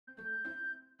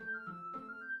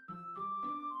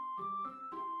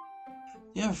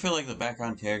You ever feel like the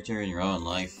background character in your own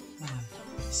life?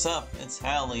 Sup, it's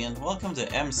Hallie, and welcome to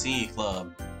MC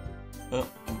Club. Oh,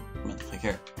 I meant to click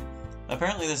here.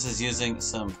 Apparently this is using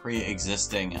some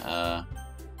pre-existing,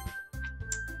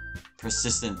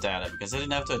 persistent data, because I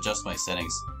didn't have to adjust my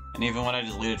settings. And even when I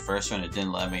deleted first one, it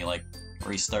didn't let me, like,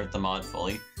 restart the mod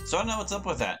fully. So I don't know what's up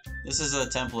with that. This is a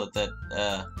template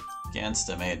that,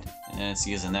 Gansta made, and it's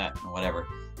using that, and whatever.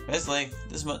 Basically,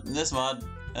 this mod,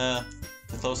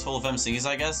 the close full of MCs,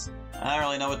 I guess? I don't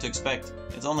really know what to expect.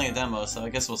 It's only a demo, so I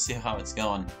guess we'll see how it's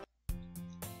going.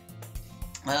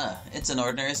 It's an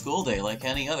ordinary school day like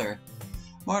any other.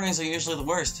 Mornings are usually the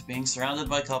worst, being surrounded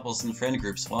by couples and friend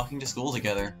groups walking to school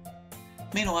together.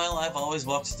 Meanwhile, I've always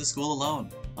walked to school alone.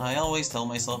 I always tell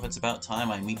myself it's about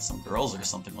time I meet some girls or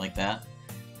something like that.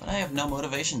 But I have no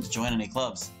motivation to join any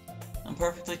clubs. I'm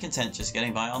perfectly content just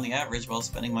getting by on the average while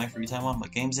spending my free time on my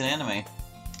games and anime.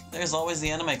 There's always the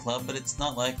anime club, but it's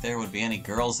not like there would be any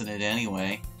girls in it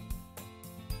anyway.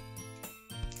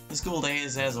 The school day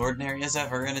is as ordinary as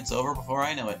ever, and it's over before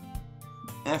I know it.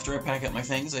 After I pack up my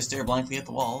things, I stare blankly at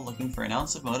the wall, looking for an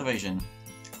ounce of motivation.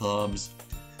 Clubs.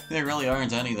 There really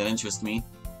aren't any that interest me.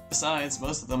 Besides,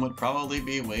 most of them would probably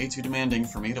be way too demanding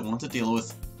for me to want to deal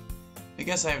with. I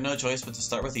guess I have no choice but to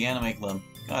start with the anime club.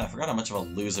 God, I forgot how much of a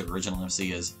loser Original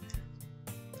MC is.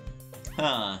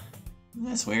 Huh.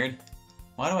 That's weird.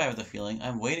 Why do I have the feeling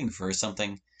I'm waiting for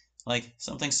something? Like,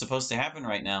 something's supposed to happen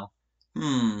right now.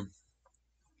 I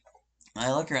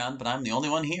look around, but I'm the only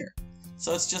one here.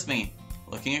 So it's just me,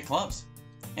 looking at clubs,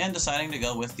 and deciding to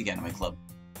go with the anime club.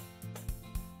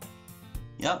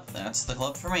 Yup, that's the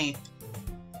club for me.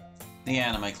 The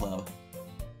anime club.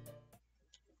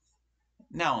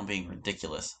 Now I'm being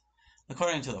ridiculous.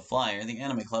 According to the flyer, the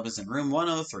anime club is in room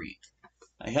 103.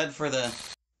 I head for the...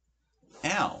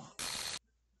 Ow!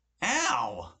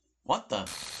 Ow! What the?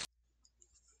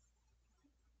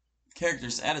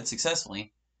 Characters added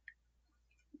successfully.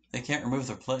 They can't remove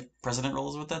their president role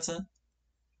is what that said?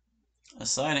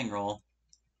 Assigning role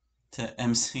to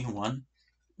MC1.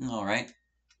 Alright.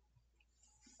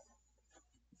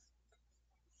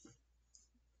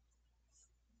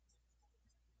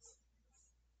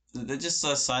 Did they just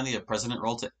assign the president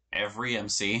role to every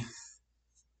MC?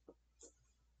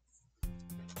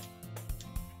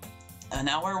 And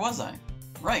now where was I?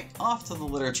 Right, off to the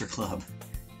literature club.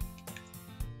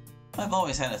 I've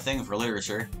always had a thing for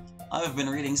literature. I've been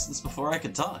reading since before I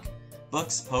could talk.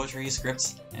 Books, poetry,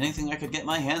 scripts, anything I could get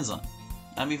my hands on.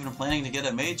 I'm even planning to get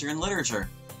a major in literature.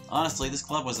 Honestly, this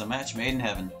club was a match made in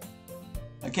heaven.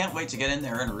 I can't wait to get in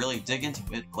there and really dig into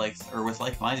it with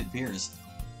like-minded peers.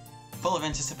 Full of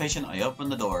anticipation, I open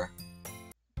the door.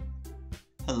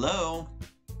 Hello?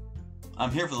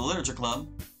 I'm here for the literature club.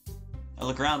 I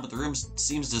look around, but the room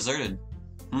seems deserted.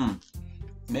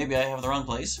 Maybe I have the wrong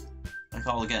place. I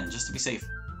call again, just to be safe.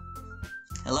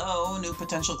 Hello, new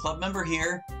potential club member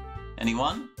here.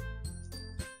 Anyone?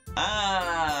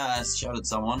 Ah, shouted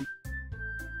someone.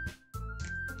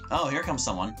 Oh, here comes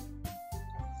someone.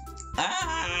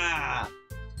 Ah!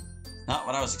 Not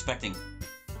what I was expecting.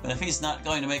 But if he's not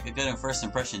going to make a good first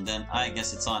impression, then I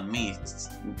guess it's on me.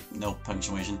 No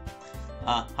punctuation.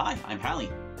 Hi, I'm Hallie.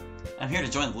 I'm here to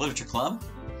join the literature club.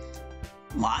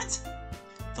 What?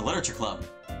 The literature club.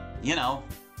 You know,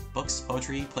 books,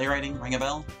 poetry, playwriting, ring a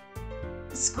bell?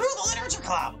 Screw the literature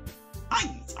club!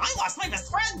 I lost my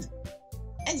best friend!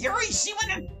 And Yuri, she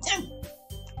went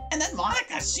and then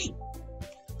Monica, she...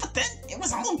 But then it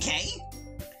was all okay.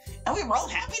 And we were all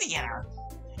happy together.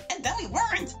 And then we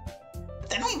weren't.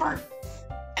 Then we were.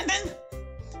 And then...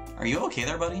 Are you okay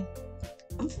there, buddy?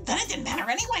 Then it didn't matter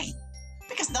anyway.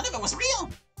 Because none of it was real.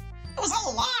 It was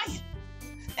all a lie.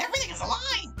 Everything is a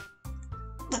lie.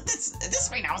 But this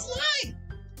right now is a lie.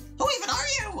 Who even are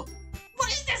you? What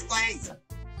is this place?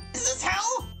 Is this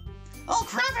hell? Oh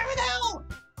crap, I'm in hell!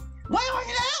 Why am I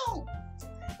in hell?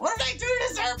 What did I do to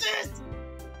deserve this?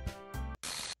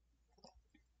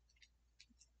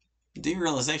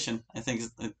 Derealization, I think.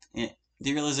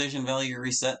 Derealization value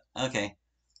reset. Okay.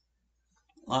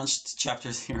 Launched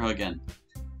chapter 0 again.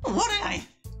 What did I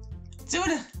do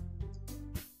to...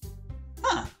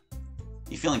 Huh.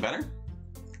 You feeling better?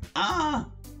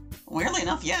 Weirdly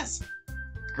enough, yes.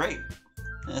 Great.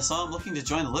 So I'm looking to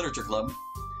join the literature club.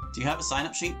 Do you have a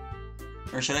sign-up sheet?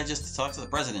 Or should I just talk to the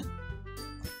president?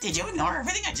 Did you ignore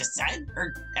everything I just said?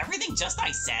 Or everything just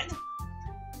I said?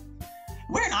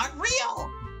 We're not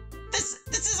real! This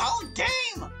is all a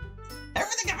game!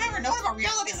 Everything I've ever known about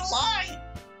reality is a lie!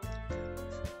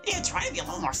 Yeah, try to be a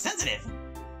little more sensitive.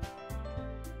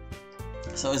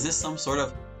 So is this some sort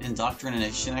of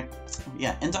indoctrination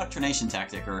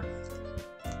tactic, or...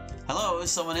 Hello,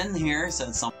 is someone in here?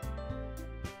 Said someone.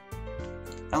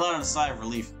 I let out a sigh of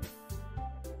relief.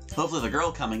 Hopefully the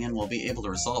girl coming in will be able to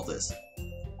resolve this.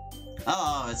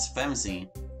 Oh, it's Femsi.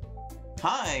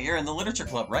 Hi, you're in the literature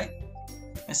club, right?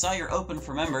 I saw you're open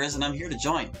for members and I'm here to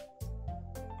join.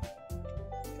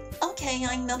 Okay,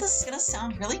 I know this is gonna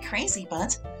sound really crazy,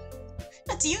 but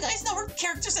do you guys know we're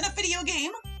characters in a video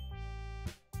game?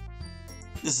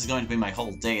 This is going to be my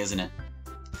whole day, isn't it?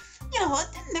 You know what?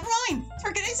 Never mind.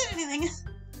 Forget I said anything.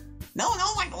 No,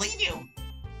 I believe you.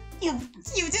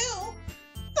 You do?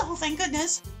 Oh, thank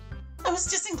goodness. I was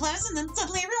just in class and then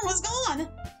suddenly everyone was gone.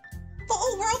 The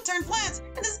whole world turned flat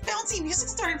and this bouncy music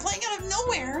started playing out of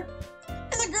nowhere.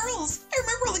 And the girls, I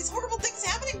remember all these horrible things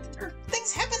happening, or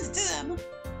things happened to them.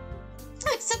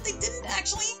 Except they didn't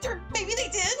actually, or maybe they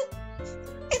did.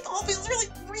 It all feels really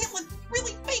real and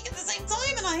really fake at the same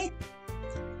time, and I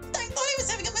thought I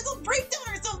was having a mental breakdown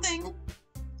or something.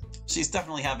 She's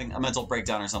definitely having a mental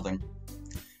breakdown or something.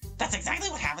 That's exactly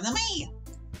what happened to me.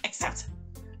 Except,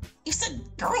 you said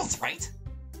girls, right?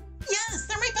 Yes,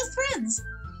 they're my best friends.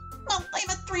 Well, I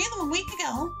met 3 of them a week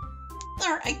ago.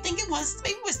 Or I think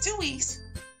maybe it was 2 weeks.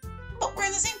 But we're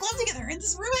in the same club together, in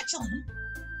this room actually.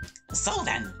 So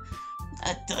then,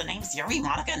 do the names Yuri,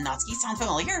 Monica, and Natsuki sound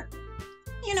familiar?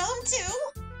 You know them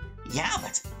too? Yeah,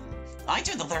 but I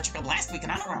joined the literature club last week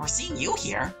and I don't remember seeing you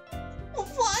here.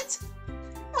 What?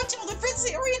 My childhood friend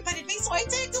Sayori invited me, so I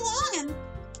tagged along and...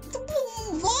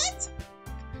 What?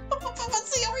 But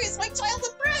Sayori is my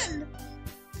childhood friend.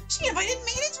 She invited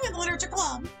me to join the literature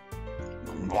club.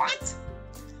 What?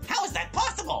 How is that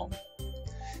possible?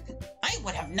 I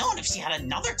would have known if she had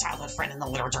another childhood friend in the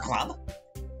literature club.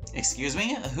 Excuse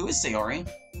me? Who is Sayori?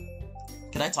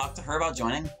 Can I talk to her about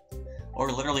joining?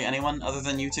 Or literally anyone other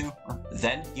than you two? Or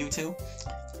then you two?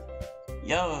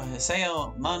 Yo,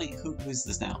 Sayo, Moni, who's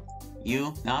this now?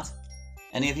 You? Not?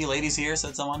 Any of you ladies here?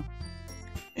 Said someone.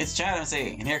 It's Chad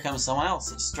MC, and here comes someone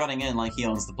else, strutting in like he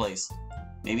owns the place.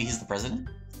 Maybe he's the president?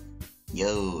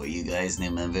 Yo, are you guys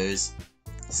new members?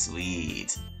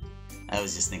 Sweet. I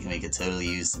was just thinking we could totally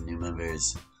use some new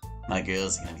members. My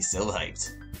girls are gonna be so hyped.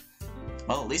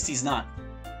 Well, at least he's not.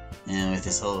 And with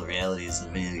this whole realities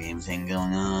of video game thing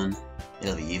going on,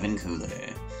 it'll be even cooler.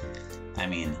 I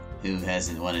mean, who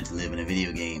hasn't wanted to live in a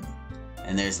video game?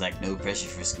 And there's like no pressure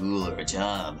for school or a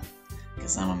job.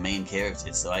 Cause I'm a main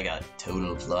character, so I got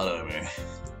total plot armor.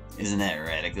 Isn't that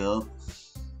radical?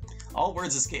 All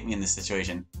words escape me in this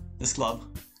situation. This club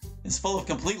is full of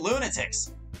complete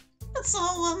lunatics. So,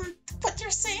 what you're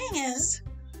saying is,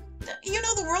 you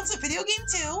know the world's a video game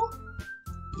too?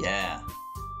 Yeah,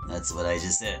 that's what I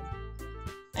just said.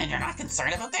 And you're not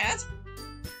concerned about that?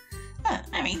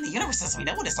 I mean, the universe as we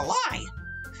know it is a lie.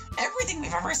 Everything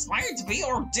we've ever aspired to be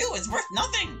or do is worth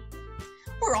nothing.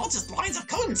 We're all just lines of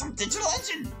code in some digital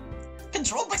engine,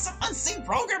 controlled by some unseen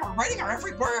programmer writing our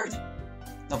every word.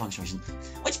 No punctuation.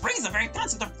 Which brings the very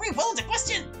concept of free will into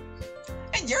question.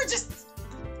 And you're just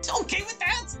okay with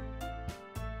that?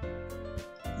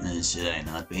 Should I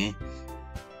not be?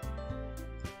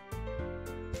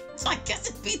 So I guess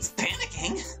it beats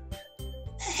panicking.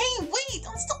 Hey, wait!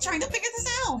 I'm still trying to figure this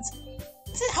out.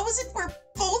 How is it we're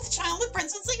both childhood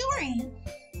friends with Sayori?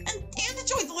 And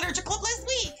enjoyed the literature club last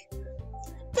week,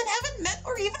 but haven't met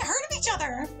or even heard of each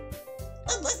other?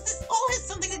 Unless this all has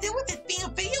something to do with it being a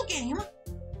video game.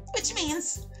 Which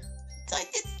means...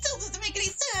 it still doesn't make any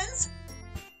sense.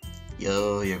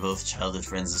 Yo, you're both childhood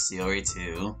friends with Sayori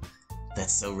too?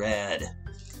 That's so rad.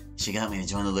 She got me to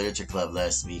join the literature club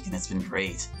last week and it's been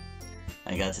great.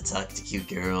 I got to talk to cute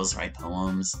girls, write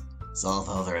poems, solve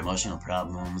all their emotional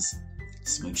problems,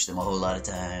 smooch them a whole lot of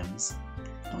times,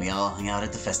 and we all hung out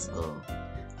at the festival.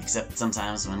 Except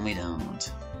sometimes when we don't.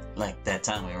 Like that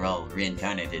time we were all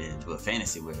reincarnated into a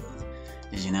fantasy world.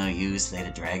 Did you know you slayed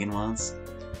a dragon once?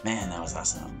 Man, that was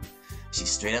awesome. She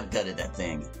straight up gutted that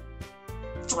thing.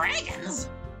 Dragons?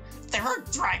 There are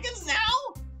dragons now?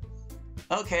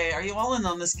 Okay, are you all in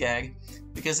on this gag?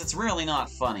 Because it's really not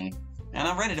funny. And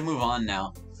I'm ready to move on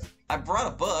now. I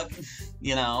brought a book,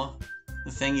 you know,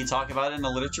 the thing you talk about in a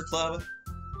literature club.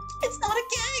 It's not a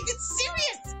gag, it's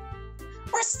serious!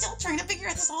 We're still trying to figure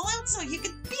this all out so you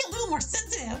could be a little more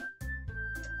sensitive.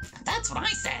 That's what I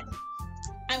said.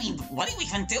 I mean, what do we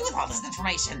even do with all this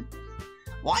information?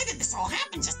 Why did this all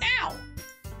happen just now?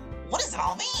 What does it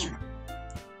all mean?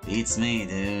 Beats me,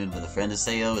 dude, but a friend of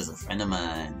Sayo is a friend of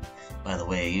mine. By the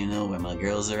way, you know where my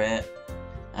girls are at?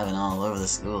 I've been all over the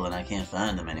school and I can't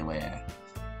find them anywhere.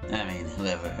 I mean,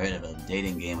 whoever heard of a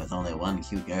dating game with only one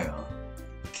cute girl?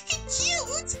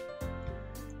 Cute?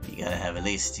 You gotta have at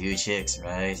least 2 chicks,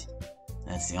 right?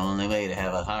 That's the only way to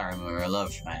have a harem or a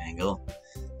love triangle.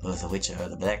 both of which are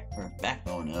the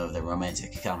backbone of the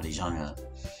romantic comedy genre.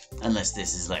 Unless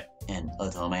this is like an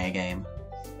otome game,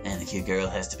 and the cute girl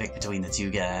has to pick between the two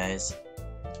guys.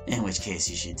 In which case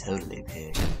you should totally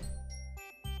pick.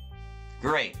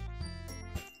 Great.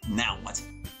 Now what?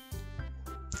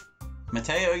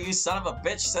 Mateo, you son of a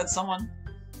bitch, said someone.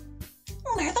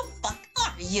 Where the fuck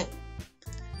are you?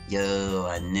 Yo,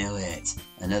 I knew it.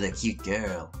 Another cute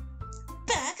girl.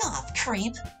 Back off,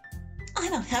 creep. I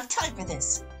don't have time for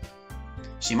this.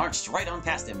 She marched right on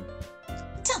past him.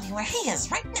 Tell me where he is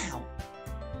right now.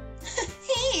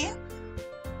 He?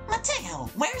 Mateo,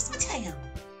 where's Mateo?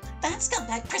 That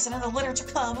scumbag president of the Literature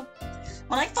Club.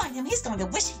 When I find him, he's going to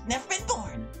wish he'd never been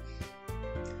born.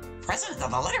 President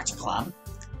of the Literature Club?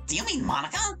 Do you mean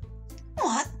Monica?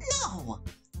 What? No.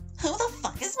 Who the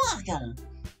fuck is Monica?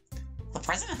 The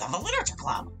president of the Literature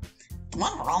Club. The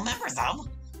one we're all members of.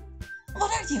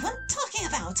 What are you talking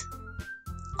about?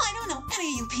 I don't know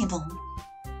any of you people.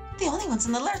 The only ones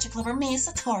in the Literature Club are me,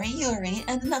 Satori, Yuri,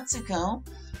 and Natsuko.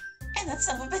 And that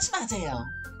son of a bitch, Mateo.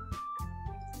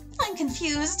 I'm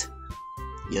confused.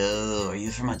 Yo, are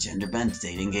you from a gender-bent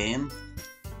dating game?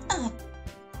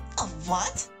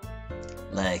 What?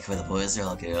 Like, where the boys are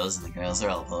all girls and the girls are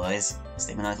all boys?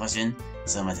 Statement on question?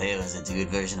 So Mateo is a dude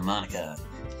version of Monica.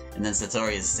 And then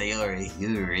Satori is Sayori,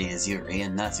 Yuri is Yuri,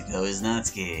 and Natsuko is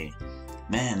Natsuki.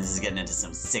 Man, this is getting into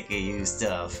some sick of you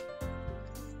stuff.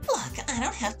 Look, I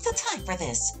don't have the time for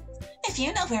this. If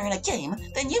you know we're in a game,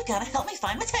 then you've got to help me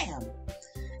find Mateo.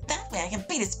 That way I can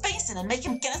beat his face in and make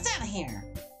him get us out of here.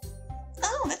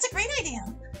 Oh, that's a great idea.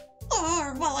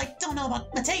 Or, well, I don't know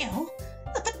about Mateo.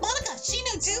 But Monica, she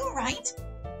knew too, right?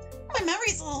 My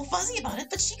memory's a little fuzzy about it,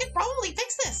 but she could probably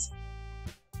fix this.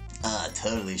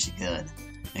 Totally she could.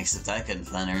 Except I couldn't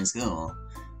find her in school.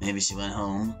 Maybe she went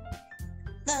home.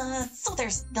 So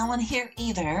there's no one here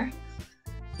either.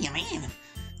 You mean?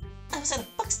 I was at a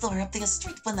bookstore up the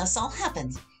street when this all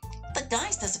happened. The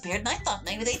guys disappeared and I thought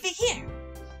maybe they'd be here.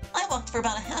 I walked for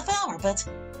about a half hour, but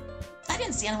I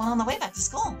didn't see anyone on the way back to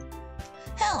school.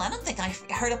 Hell, I don't think I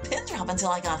heard a pin drop until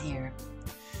I got here.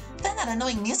 Then that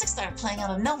annoying music started playing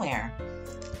out of nowhere.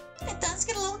 It does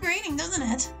get a little grating, doesn't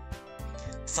it?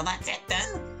 So that's it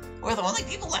then? We're the only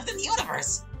people left in the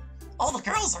universe. All the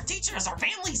girls, our teachers, our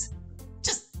families,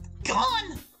 just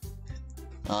gone.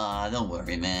 Don't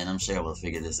worry, man. I'm sure we'll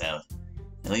figure this out.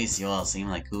 At least you all seem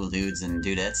like cool dudes and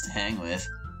dudettes to hang with.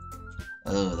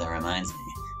 Oh, that reminds me.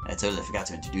 I totally forgot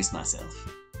to introduce myself.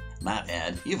 My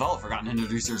bad. You've all forgotten to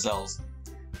introduce yourselves.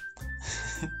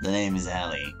 The name is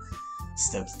Allie.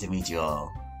 Stoked to meet you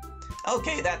all.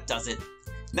 Okay, that does it.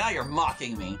 Now you're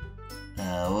mocking me.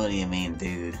 What do you mean,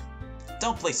 dude?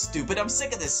 Don't play stupid. I'm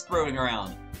sick of this screwing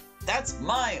around. That's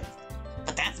my...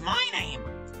 But that's my name.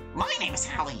 My name is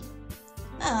Hallie.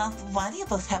 Why do you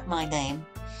both have my name?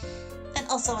 And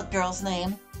also a girl's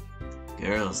name?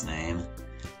 Girl's name?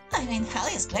 I mean,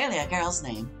 Hallie is clearly a girl's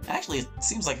name. Actually, it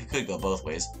seems like it could go both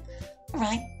ways.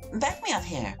 Right. Back me up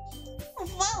here.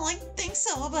 Well, I think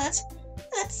so, but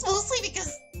that's mostly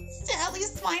because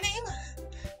Hallie's my name.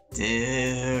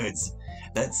 Dudes,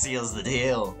 that seals the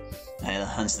deal. I had a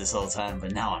hunch this whole time,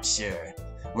 but now I'm sure.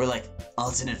 We're like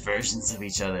alternate versions of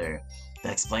each other.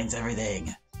 That explains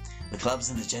everything. The clubs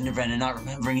and the gender bend are not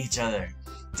remembering each other.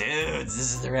 Dudes,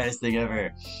 this is the reddest thing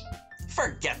ever.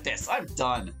 Forget this, I'm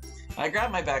done. I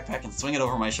grab my backpack and swing it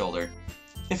over my shoulder.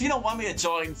 If you don't want me to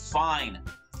join, fine.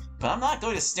 But I'm not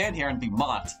going to stand here and be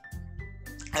mocked.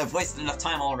 I've wasted enough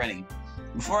time already.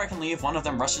 Before I can leave, one of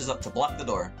them rushes up to block the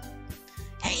door.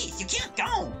 Hey, you can't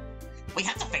go! We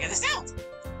have to figure this out!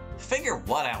 Figure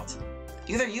what out?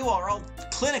 Either you are all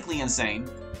clinically insane,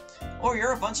 or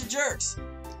you're a bunch of jerks.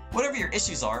 Whatever your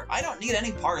issues are, I don't need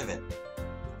any part of it.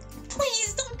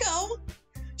 Please, don't go!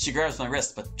 She grabs my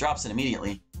wrist, but drops it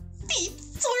immediately. Beep,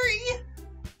 sorry!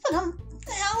 But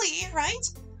Hallie, right?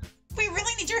 We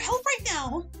really need your help right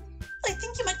now. I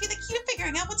think you might be the key to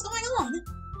figuring out what's going on.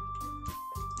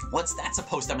 What's that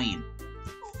supposed to mean?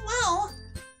 Well,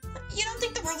 you don't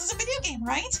think the world is a video game,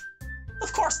 right?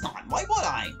 Of course not. Why would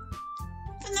I?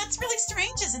 And that's really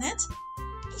strange, isn't it?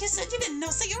 You said you didn't know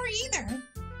Sayori either.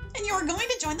 And you were going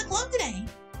to join the club today.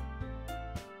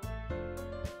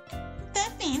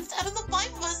 That means out of the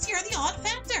 5 of us, you're the odd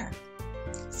factor.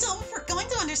 So if we're going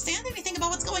to understand anything about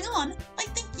what's going on, I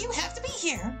think you have to be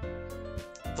here.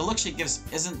 The look she gives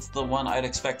isn't the one I'd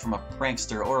expect from a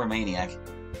prankster or a maniac.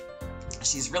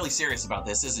 She's really serious about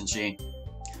this, isn't she?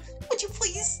 Would you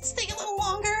please stay a little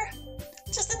longer?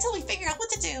 Just until we figure out what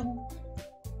to do.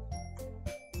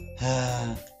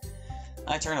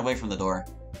 I turn away from the door.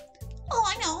 Oh,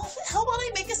 I know. How about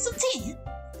I make us some tea?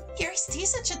 Yuri's tea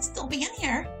set should still be in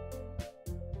here.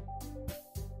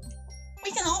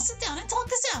 all sit down and talk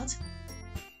this out.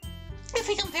 If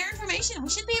we compare information, we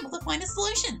should be able to find a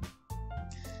solution.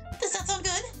 Does that sound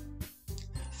good?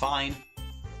 Fine.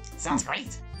 Sounds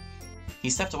great. He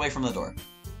stepped away from the door.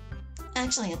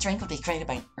 Actually, a drink would be great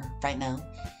right now.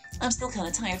 I'm still kind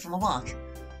of tired from a walk.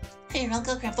 Here, I'll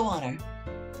go grab the water.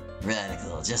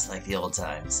 Radical, just like the old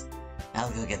times.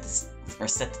 I'll go get this, or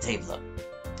set the table up.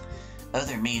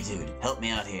 Other me dude, help me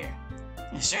out here.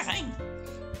 Sure thing.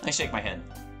 I shake my head.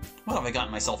 What have I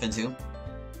gotten myself into?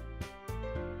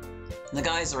 The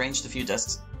guys arranged a few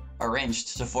desks,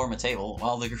 arranged to form a table,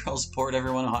 while the girls poured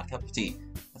everyone a hot cup of tea.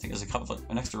 I think there's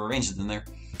an extra arrangement in there.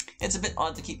 It's a bit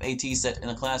odd to keep a tea set in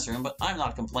a classroom, but I'm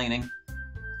not complaining.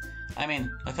 I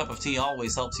mean, a cup of tea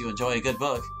always helps you enjoy a good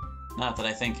book. Not that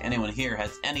I think anyone here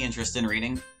has any interest in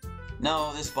reading.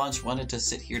 No, this bunch wanted to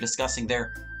sit here discussing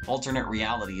their alternate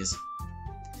realities.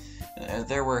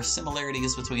 There were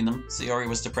similarities between them. Sayori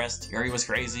was depressed, Yuri was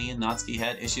crazy, and Natsuki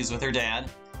had issues with her dad.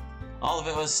 All of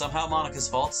it was somehow Monika's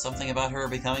fault, something about her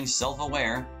becoming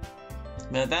self-aware.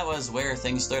 But that was where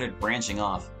things started branching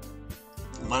off.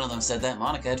 One of them said that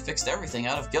Monika had fixed everything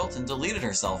out of guilt and deleted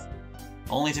herself,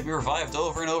 only to be revived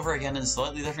over and over again in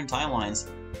slightly different timelines,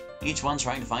 each one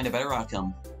trying to find a better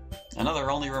outcome. Another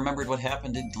only remembered what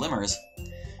happened in glimmers.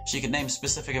 She could name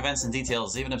specific events and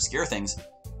details, even obscure things,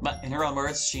 but in her own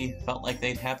words, she felt like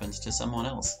they'd happened to someone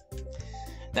else.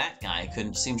 That guy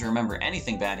couldn't seem to remember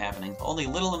anything bad happening, only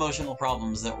little emotional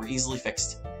problems that were easily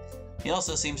fixed. He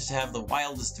also seemed to have the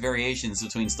wildest variations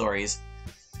between stories.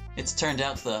 It's turned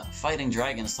out the Fighting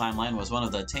Dragons timeline was one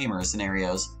of the tamer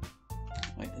scenarios.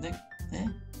 Wait, did they?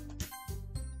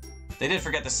 They did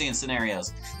forget the C in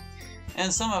scenarios.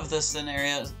 And some of the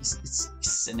scenarios,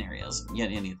 you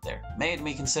need it there, made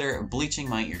me consider bleaching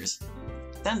my ears.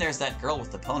 Then there's that girl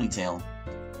with the ponytail.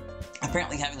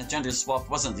 Apparently having the genders swapped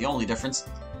wasn't the only difference.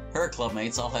 Her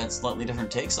clubmates all had slightly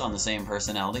different takes on the same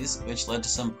personalities, which led to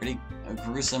some pretty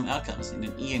gruesome outcomes,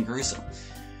 even E in gruesome.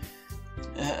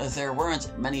 There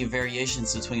weren't many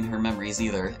variations between her memories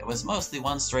either. It was mostly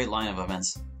one straight line of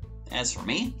events. As for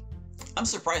me, I'm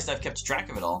surprised I've kept track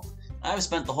of it all. I've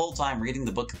spent the whole time reading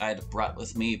the book I'd brought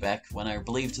with me back when I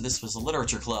believed this was a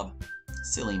literature club.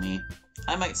 Silly me.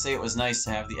 I might say it was nice to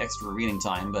have the extra reading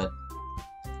time, but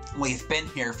we've been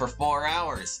here for 4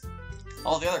 hours.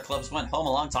 All the other clubs went home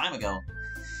a long time ago.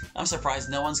 I'm surprised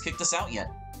no one's kicked us out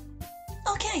yet.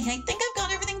 Okay, I think I've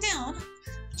got everything down.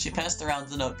 She passed around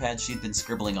the notepad she'd been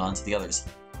scribbling on to the others.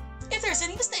 If there's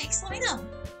any mistakes, let me know.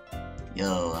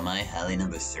 Yo, am I Halley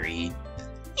number 3?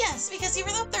 Yes, because you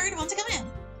were the third one to come in.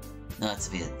 Not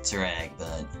to be a drag,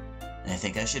 but I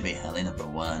think I should be Halley number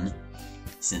 1,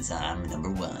 since I'm number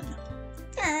 1.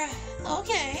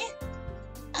 Okay.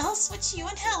 I'll switch you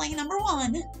and Hallie number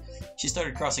 1. She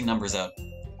started crossing numbers out.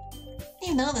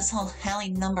 You know this whole Hallie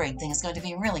numbering thing is going to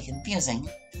be really confusing.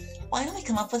 Why don't we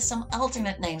come up with some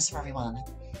alternate names for everyone?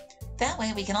 That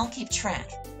way we can all keep track.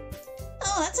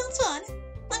 Oh, that sounds fun.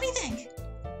 Let me think.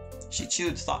 She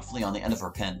chewed thoughtfully on the end of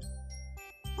her pen.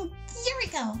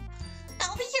 Yuriko.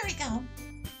 I'll be Yuriko.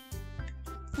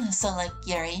 So like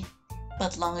Yuri,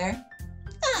 but longer?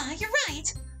 Ah, you're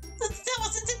right. That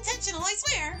wasn't intentional, I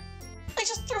swear. I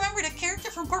just remembered a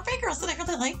character from Portrait Girls that I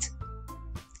really liked.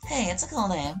 Hey, it's a cool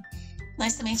name.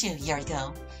 Nice to meet you,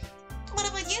 Yuriko. What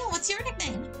about you? What's your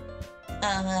nickname?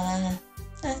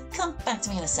 Come back to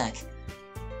me in a sec.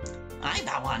 I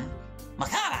got one.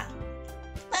 Makata.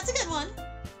 That's a good one.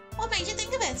 What made you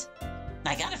think of it?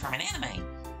 I got it from an anime.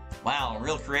 Wow,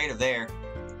 real creative there.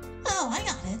 Oh, I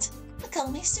got it.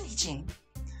 Call me Suichi.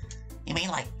 You mean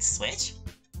like Switch?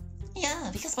 Yeah,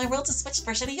 because my world's a switched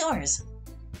version of yours.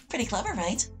 Pretty clever,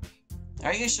 right?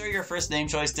 Are you sure your first name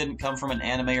choice didn't come from an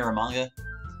anime or a manga?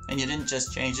 And you didn't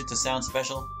just change it to sound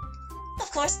special?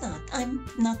 Of course not. I'm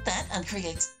not that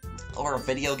uncreative. Or a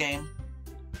video game?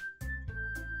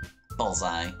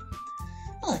 Bullseye.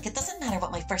 Look, it doesn't matter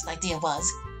what my first idea was.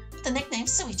 The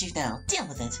nickname's Suichi now. Deal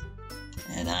with it.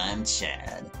 And I'm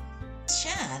Chad.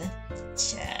 Chad?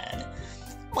 Chad.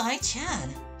 Why Chad?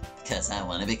 Because I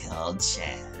want to be called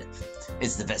Chad.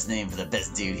 It's the best name for the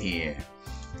best dude here.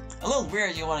 A little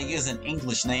weird you want to use an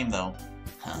English name, though.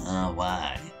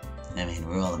 Why? I mean,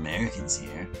 we're all Americans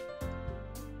here.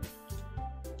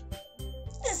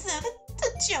 Is that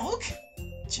a joke?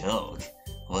 Joke?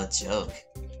 What joke?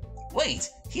 Wait,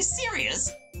 he's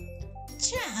serious?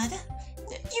 Chad,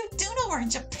 you do know we're in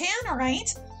Japan,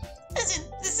 right? As in,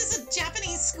 this is a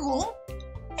Japanese school,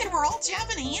 and we're all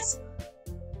Japanese.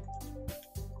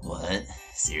 What?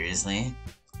 Seriously?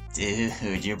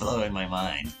 Dude, you're blowing my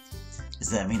mind. Does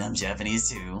that mean I'm Japanese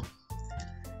too?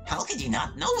 How could you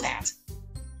not know that?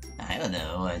 I don't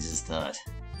know, I just thought,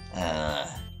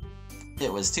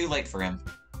 It was too late for him.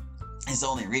 His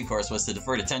only recourse was to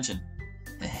defer to tension.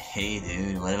 Hey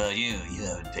dude, what about you? You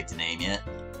haven't picked a name yet.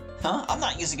 Huh? I'm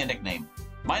not using a nickname.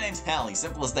 My name's Hallie,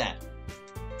 simple as that.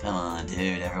 Come on,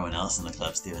 dude, everyone else in the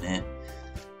club's doing it.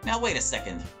 Now wait a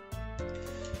second.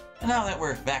 Now that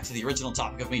we're back to the original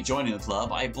topic of me joining the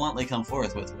club, I bluntly come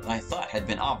forth with what I thought had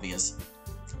been obvious.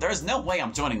 There is no way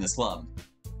I'm joining this club.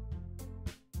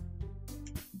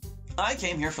 I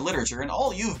came here for literature, and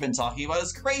all you've been talking about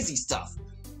is crazy stuff.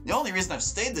 The only reason I've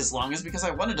stayed this long is because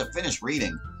I wanted to finish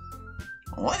reading.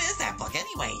 What is that book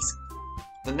anyways?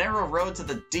 The Narrow Road to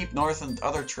the Deep North and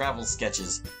Other Travel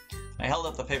Sketches. I held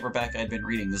up the paperback I'd been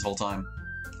reading this whole time.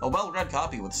 A well-read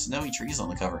copy with snowy trees on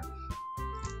the cover.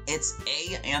 It's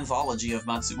an anthology of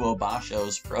Matsuo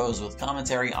Basho's prose with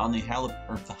commentary on the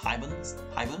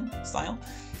Haibun style.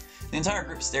 The entire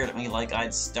group stared at me like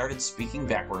I'd started speaking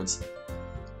backwards.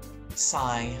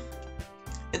 Sigh.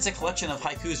 It's a collection of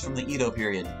haikus from the Edo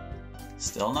period.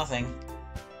 Still nothing.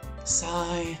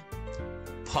 Sigh.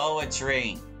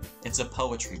 Poetry. It's a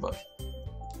poetry book.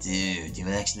 Dude, you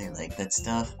actually like that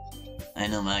stuff? I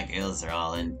know my girl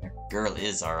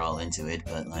is all into it,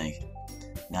 but like,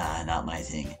 nah, not my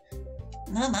thing.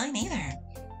 Not mine either.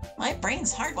 My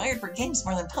brain's hardwired for games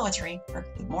more than poetry. Or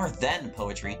more than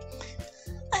poetry.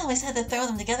 I always had to throw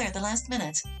them together at the last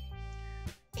minute.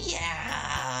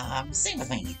 Yeah, same with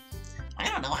me. I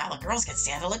don't know how the girls could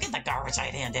stand to look at the garbage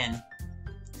I'd hand in.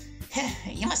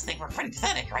 You must think we're pretty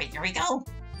pathetic, right, Yuriko?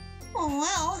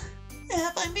 Well,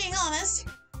 if I'm being honest.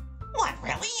 What,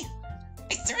 really?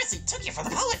 I seriously took you for the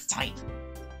poet's type.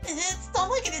 It's not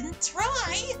like I didn't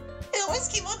try. It always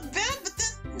came out bad, but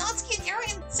then Natsuki and Yuri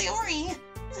and Sayori,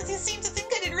 they seemed to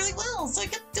think I did really well, so I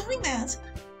kept doing that.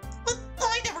 But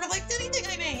I never liked anything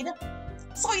I made.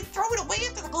 So I'd throw it away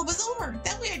after the club was over.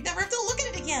 That way I'd never have to look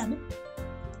at it again.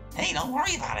 Hey, don't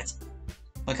worry about it.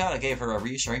 Makoto gave her a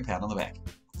reassuring pat on the back.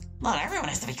 Not everyone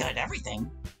has to be good at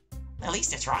everything. At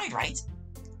least you tried, right?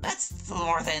 That's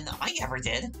more than I ever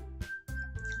did.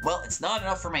 Well, it's not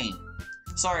enough for me.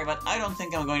 Sorry, but I don't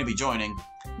think I'm going to be joining.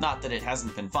 Not that it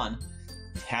hasn't been fun.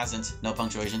 It hasn't, no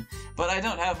punctuation. But I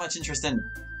don't have much interest in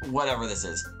whatever this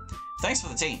is. Thanks for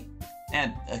the tea.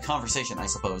 And a conversation, I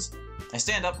suppose. I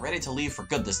stand up, ready to leave for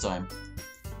good this time.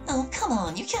 Oh, come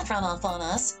on, you can't run off on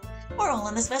us. We're all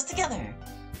in this mess together.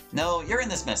 No, you're in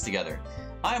this mess together.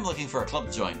 I'm looking for a club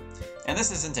to join. And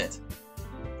this isn't it.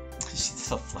 She's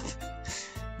so flippant.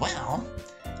 Well,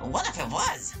 what if it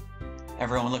was?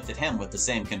 Everyone looked at him with the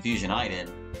same confusion I did.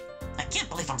 I can't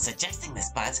believe I'm suggesting this,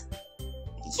 but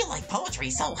you like poetry,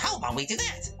 so how about we do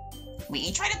that? We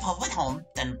each write a poem at home,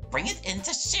 then bring it in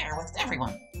to share with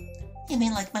everyone. You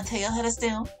mean like Mateo had us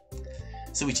do?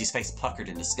 Suichi's face puckered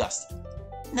in disgust.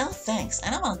 No thanks,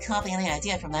 I don't want to copy any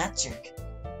idea from that jerk.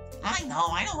 I know,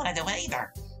 I don't want to do it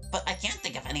either, but I can't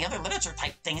think of any other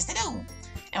literature-type things to do.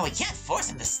 And we can't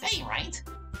force him to stay, right?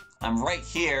 I'm right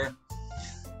here.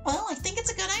 Well, I think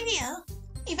it's a good idea.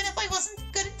 Even if I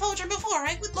wasn't good at poetry before,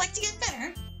 I would like to get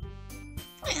better.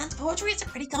 And poetry is a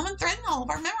pretty common thread in all of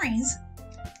our memories.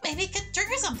 Maybe it could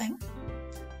trigger something.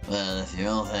 Well, if you're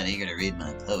all that eager to read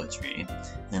my poetry,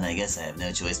 then I guess I have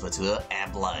no choice but to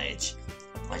oblige.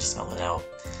 I just spelled it out.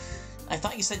 I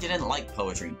thought you said you didn't like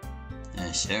poetry.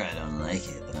 Sure, I don't like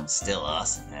it, but I'm still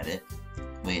awesome at it.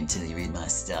 Wait until you read my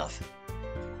stuff.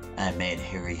 I made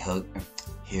Hirohiko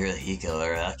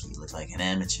Araki look like an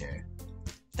amateur.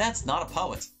 That's not a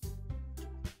poet.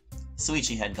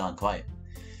 Suichi had gone quiet.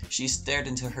 She stared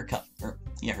into her cup,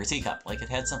 her teacup, like it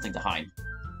had something to hide.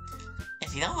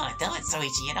 If you don't want to do it,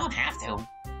 Suichi, you don't have to.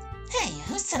 Hey,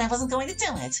 who said I wasn't going to do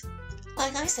it?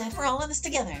 Like I said, we're all in this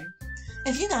together.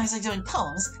 If you guys are doing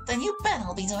poems, then you bet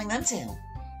I'll be doing them too.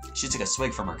 She took a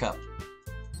swig from her cup.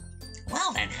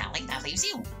 Well then, Hallie, that leaves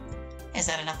you. Is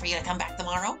that enough for you to come back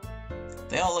tomorrow?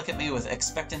 They all look at me with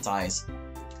expectant eyes.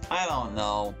 I don't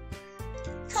know.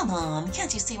 Come on,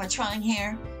 can't you see we're trying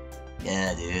here?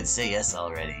 Yeah, dude, say yes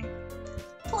already.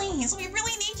 Please, we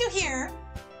really need you here.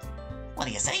 What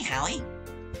do you say, Hallie?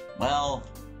 Well,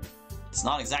 it's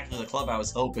not exactly the club I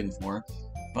was hoping for,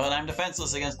 but I'm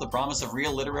defenseless against the promise of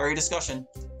real literary discussion.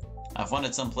 I've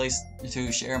wanted some place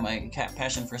to share my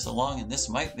passion for so long, and this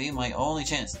might be my only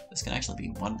chance. This can actually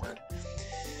be one word.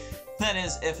 That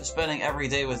is, if spending every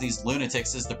day with these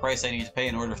lunatics is the price I need to pay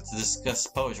in order to discuss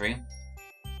poetry.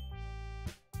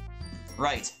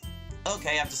 Right.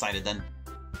 Okay, I've decided then.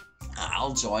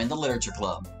 I'll join the literature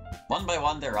club. One by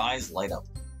one, their eyes light up.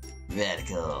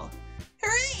 Radical.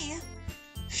 Hooray!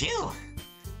 Phew!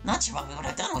 Not sure what we would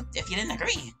have done if you didn't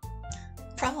agree.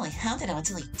 Probably hounded him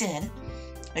until he did.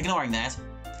 Ignoring that.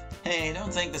 Hey,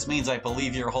 don't think this means I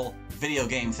believe your whole video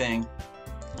game thing.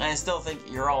 I still think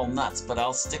you're all nuts, but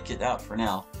I'll stick it out for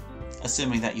now,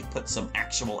 assuming that you've put some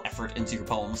actual effort into your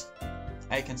poems.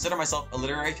 I consider myself a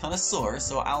literary connoisseur,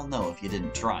 so I'll know if you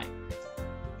didn't try.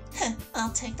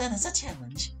 I'll take that as a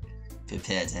challenge.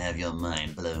 Prepare to have your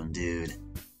mind blown, dude.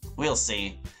 We'll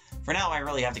see. For now, I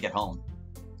really have to get home.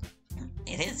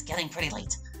 It is getting pretty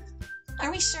late. Are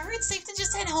we sure it's safe to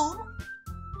just head home?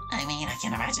 I mean, I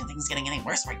can't imagine things getting any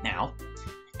worse right now.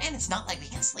 And it's not like we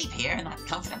can sleep here, not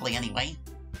comfortably anyway.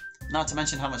 Not to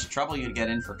mention how much trouble you'd get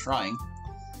in for trying.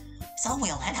 So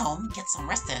we'll head home, get some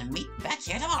rest, and meet back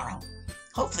here tomorrow.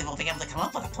 Hopefully we'll be able to come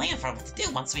up with a plan for what to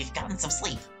do once we've gotten some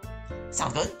sleep.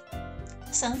 Sound good?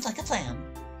 Sounds like a plan.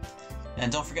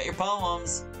 And don't forget your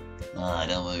poems!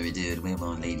 Don't worry, dude. We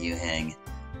won't leave you hang.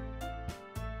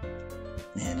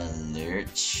 An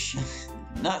alert.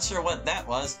 Not sure what that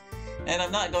was, and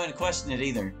I'm not going to question it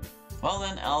either. Well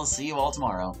then, I'll see you all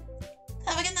tomorrow.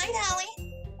 Have a good night,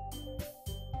 Hallie!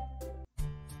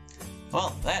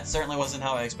 Well, that certainly wasn't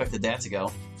how I expected that to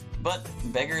go. But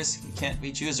beggars can't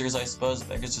be choosers, I suppose.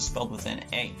 Beggars are spelled with an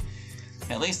A.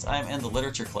 At least I'm in the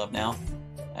literature club now.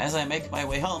 As I make my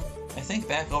way home, I think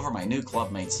back over my new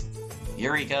clubmates.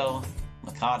 Yuriko,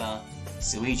 Makata,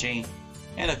 Suichi,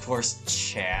 and of course,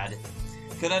 Chad.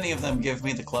 Could any of them give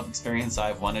me the club experience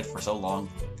I've wanted for so long?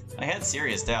 I had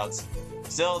serious doubts.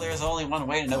 Still, there's only one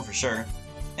way to know for sure,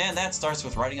 and that starts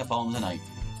with writing a poem tonight.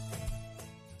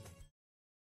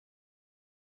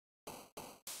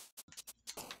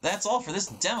 That's all for this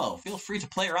demo. Feel free to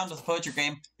play around with the poetry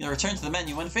game. You'll return to the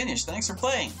menu when finished. Thanks for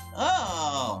playing.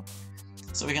 Oh!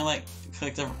 So we can, like,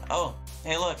 click the... Oh,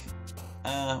 hey, look.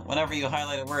 Whenever you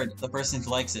highlight a word, the person who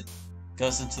likes it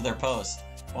goes into their post.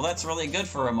 Well, that's really good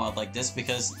for a mod like this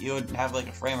because you would have, like,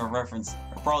 a frame of reference,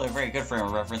 or probably a very good frame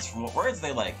of reference for what words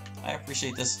they like. I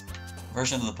appreciate this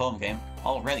version of the poem game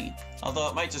already. Although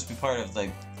it might just be part of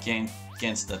the game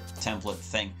against the template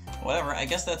thing. Whatever, I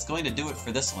guess that's going to do it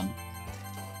for this one.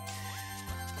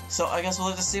 So I guess we'll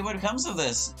have to see what comes of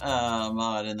this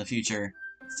mod in the future.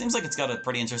 Seems like it's got a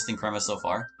pretty interesting premise so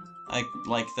far. I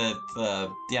like that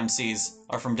the MCs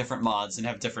are from different mods and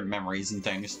have different memories and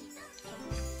things.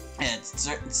 And it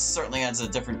certainly adds a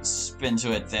different spin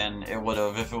to it than it would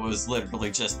have if it was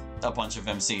literally just a bunch of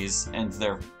MCs and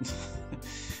their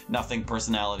nothing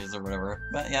personalities or whatever.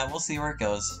 But yeah, we'll see where it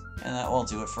goes. And that will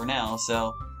do it for now,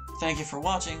 so thank you for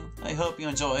watching. I hope you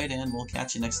enjoyed, and we'll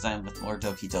catch you next time with more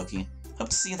Doki Doki. Hope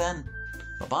to see you then.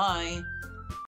 Bye-bye!